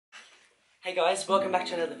Hey guys, welcome back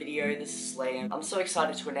to another video. This is Liam. I'm so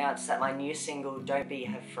excited to announce that my new single, Don't Be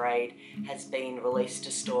Afraid, has been released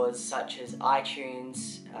to stores such as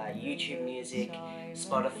iTunes, YouTube Music,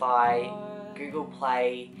 Spotify, Google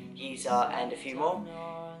Play, Yeezer, and a few more.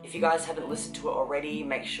 If you guys haven't listened to it already,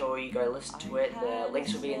 make sure you go listen to it. The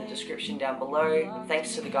links will be in the description down below. And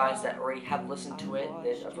thanks to the guys that already have listened to it.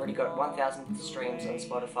 I've already got 1,000 streams on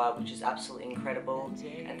Spotify, which is absolutely incredible.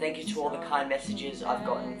 And thank you to all the kind messages I've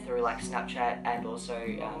gotten through like Snapchat and also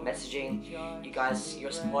messaging. You guys, your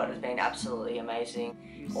support has been absolutely amazing.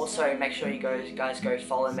 Also, make sure you guys go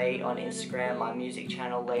follow me on Instagram, my music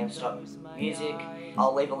channel, Liamstottmusic.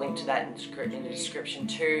 I'll leave a link to that in the description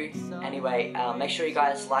too. Anyway, make sure you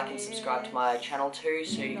guys like and subscribe to my channel too,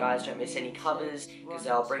 so you guys don't miss any covers, because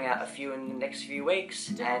I'll bring out a few in the next few weeks.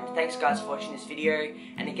 And thanks guys for watching this video.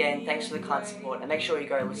 And again, thanks for the kind support. And make sure you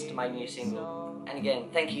go listen to my new single. And again,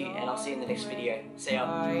 thank you, and I'll see you in the next video. See ya.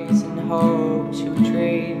 And hope to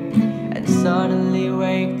dream, and suddenly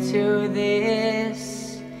wake to this.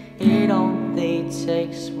 It only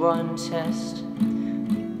takes one test.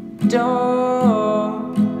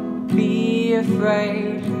 Don't be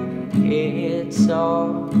afraid, it's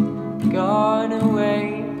all gone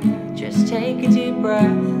away. Just take a deep breath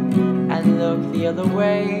and look the other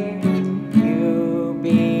way. You'll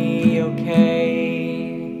be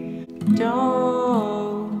okay.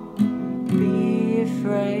 Don't be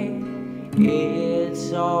afraid,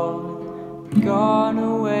 it's all gone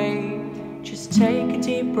away. Just take a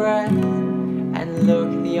deep breath and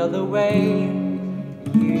look the other way.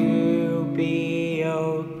 You'll be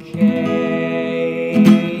okay.